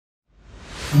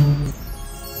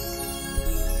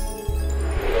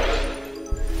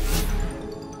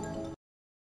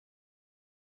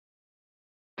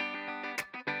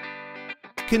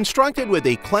Constructed with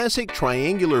a classic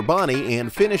triangular body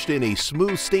and finished in a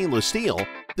smooth stainless steel,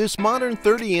 this modern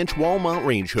 30-inch wall mount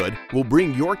range hood will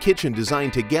bring your kitchen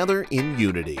design together in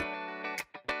unity.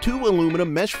 2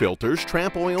 aluminum mesh filters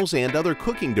trap oils and other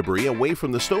cooking debris away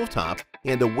from the stovetop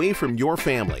and away from your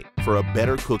family for a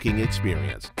better cooking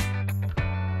experience.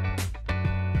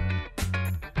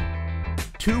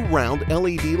 2 round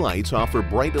LED lights offer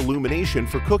bright illumination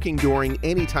for cooking during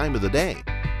any time of the day.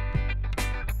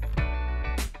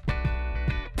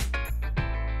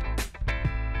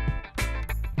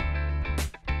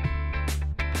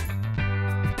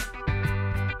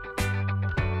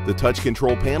 The touch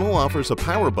control panel offers a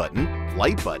power button,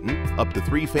 light button, up to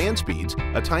 3 fan speeds,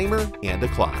 a timer, and a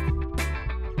clock.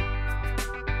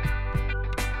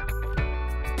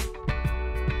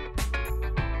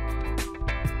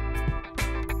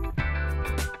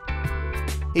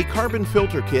 A carbon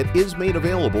filter kit is made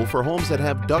available for homes that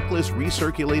have ductless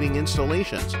recirculating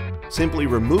installations. Simply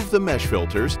remove the mesh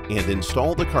filters and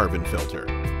install the carbon filter.